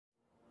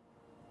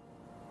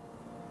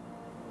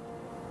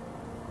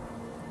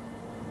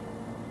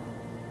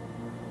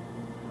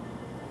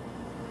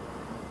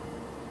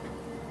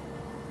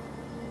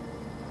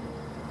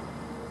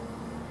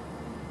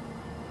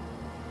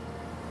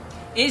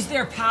Is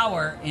there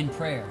power in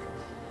prayer?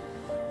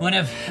 One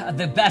of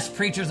the best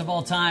preachers of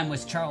all time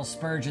was Charles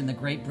Spurgeon, the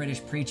great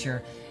British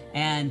preacher.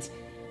 And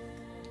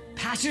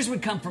pastors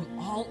would come from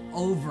all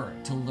over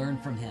to learn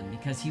from him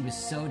because he was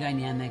so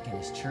dynamic and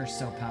his church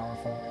so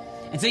powerful.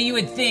 And so you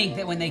would think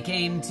that when they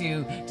came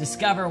to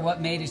discover what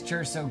made his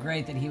church so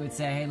great, that he would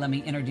say, hey, let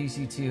me introduce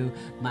you to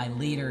my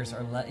leaders,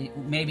 or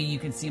maybe you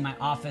can see my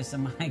office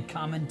and my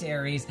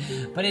commentaries.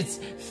 But it's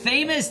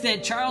famous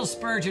that Charles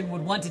Spurgeon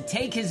would want to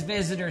take his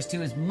visitors to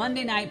his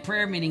Monday night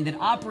prayer meeting that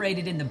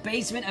operated in the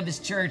basement of his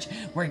church,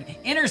 where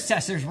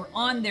intercessors were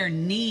on their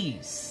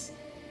knees.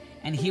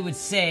 And he would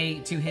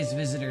say to his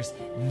visitors,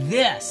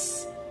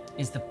 this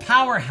is the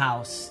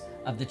powerhouse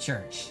of the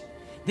church.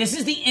 This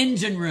is the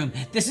engine room.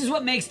 This is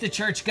what makes the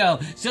church go.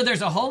 So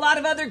there's a whole lot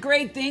of other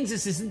great things.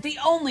 This isn't the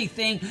only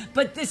thing,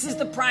 but this is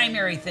the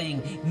primary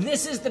thing.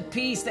 This is the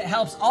piece that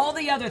helps all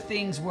the other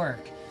things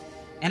work.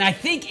 And I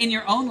think in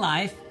your own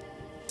life,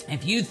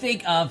 if you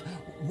think of,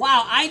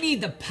 wow, I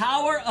need the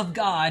power of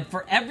God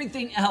for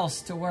everything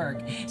else to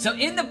work. So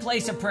in the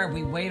place of prayer,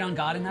 we wait on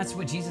God. And that's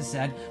what Jesus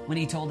said when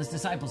he told his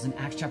disciples in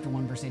Acts chapter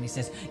 1, verse 8. He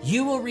says,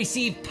 you will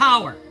receive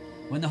power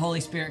when the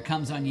Holy Spirit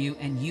comes on you,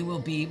 and you will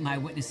be my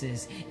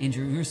witnesses in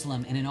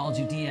Jerusalem and in all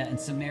Judea and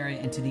Samaria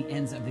and to the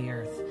ends of the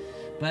earth.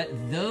 But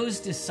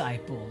those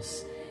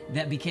disciples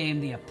that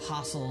became the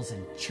apostles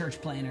and church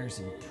planners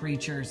and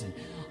preachers and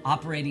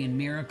operating in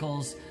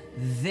miracles,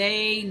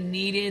 they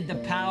needed the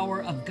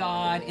power of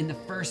God in the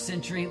first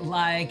century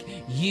like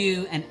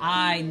you and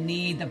I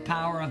need the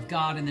power of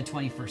God in the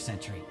 21st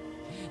century.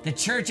 The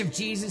Church of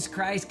Jesus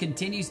Christ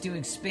continues to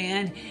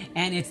expand,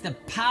 and it's the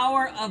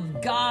power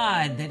of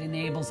God that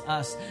enables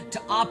us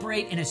to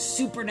operate in a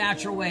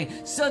supernatural way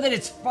so that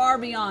it's far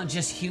beyond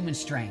just human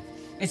strength.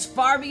 It's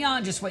far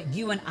beyond just what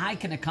you and I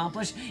can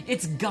accomplish.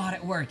 It's God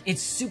at work.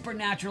 It's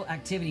supernatural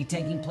activity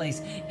taking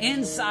place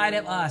inside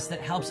of us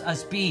that helps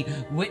us be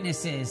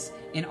witnesses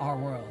in our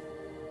world.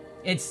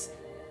 It's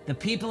the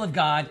people of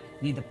God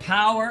need the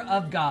power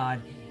of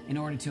God in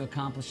order to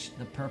accomplish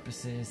the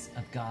purposes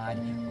of God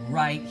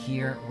right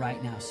here,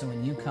 right now. So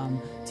when you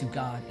come to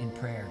God in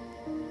prayer,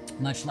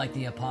 much like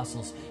the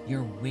apostles,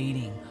 you're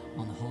waiting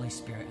on the Holy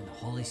Spirit, and the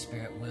Holy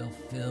Spirit will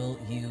fill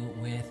you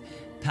with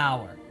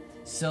power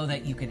so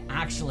that you can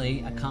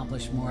actually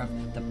accomplish more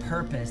of the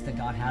purpose that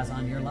God has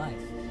on your life.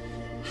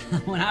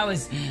 When I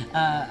was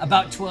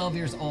about 12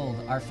 years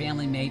old, our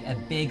family made a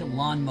big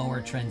lawnmower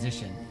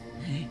transition.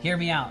 Hear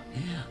me out.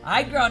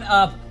 I'd grown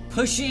up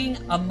pushing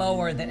a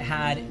mower that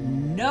had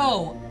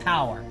no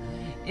power.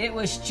 It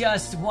was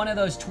just one of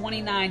those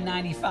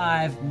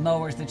 $29.95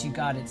 mowers that you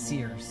got at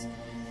Sears.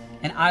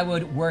 And I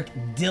would work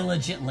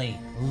diligently,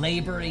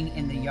 laboring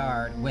in the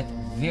yard with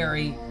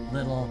very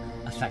little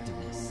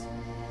effectiveness.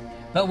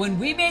 But when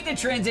we made the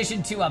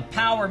transition to a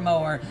power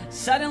mower,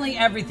 suddenly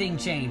everything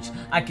changed.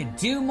 I could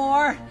do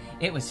more,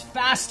 it was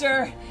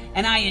faster,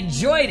 and I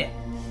enjoyed it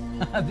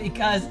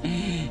because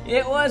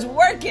it was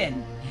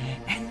working.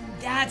 And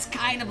that's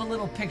kind of a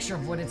little picture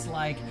of what it's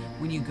like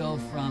when you go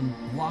from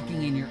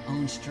walking in your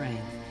own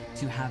strength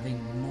to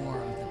having more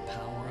of the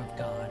power of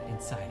God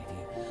inside of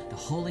you. The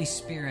Holy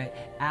Spirit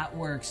at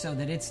work so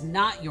that it's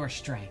not your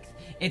strength.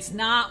 It's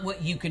not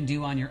what you can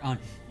do on your own.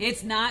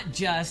 It's not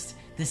just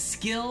the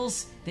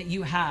skills that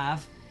you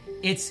have.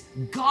 It's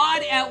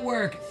God at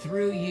work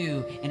through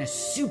you in a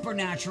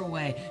supernatural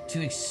way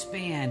to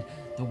expand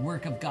the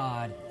work of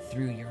God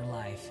through your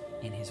life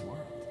in His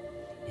world.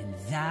 And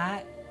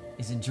that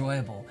is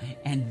enjoyable.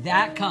 And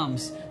that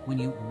comes when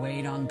you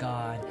wait on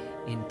God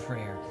in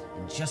prayer.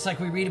 And just like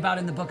we read about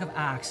in the book of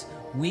Acts,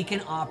 we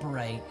can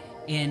operate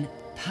in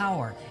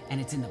power.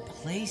 And it's in the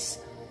place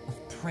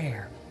of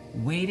prayer,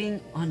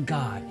 waiting on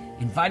God,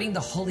 inviting the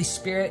Holy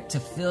Spirit to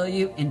fill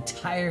you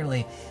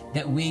entirely,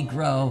 that we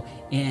grow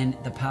in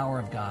the power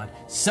of God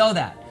so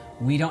that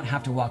we don't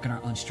have to walk in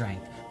our own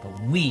strength, but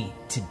we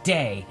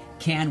today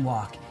can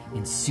walk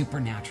in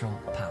supernatural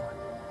power.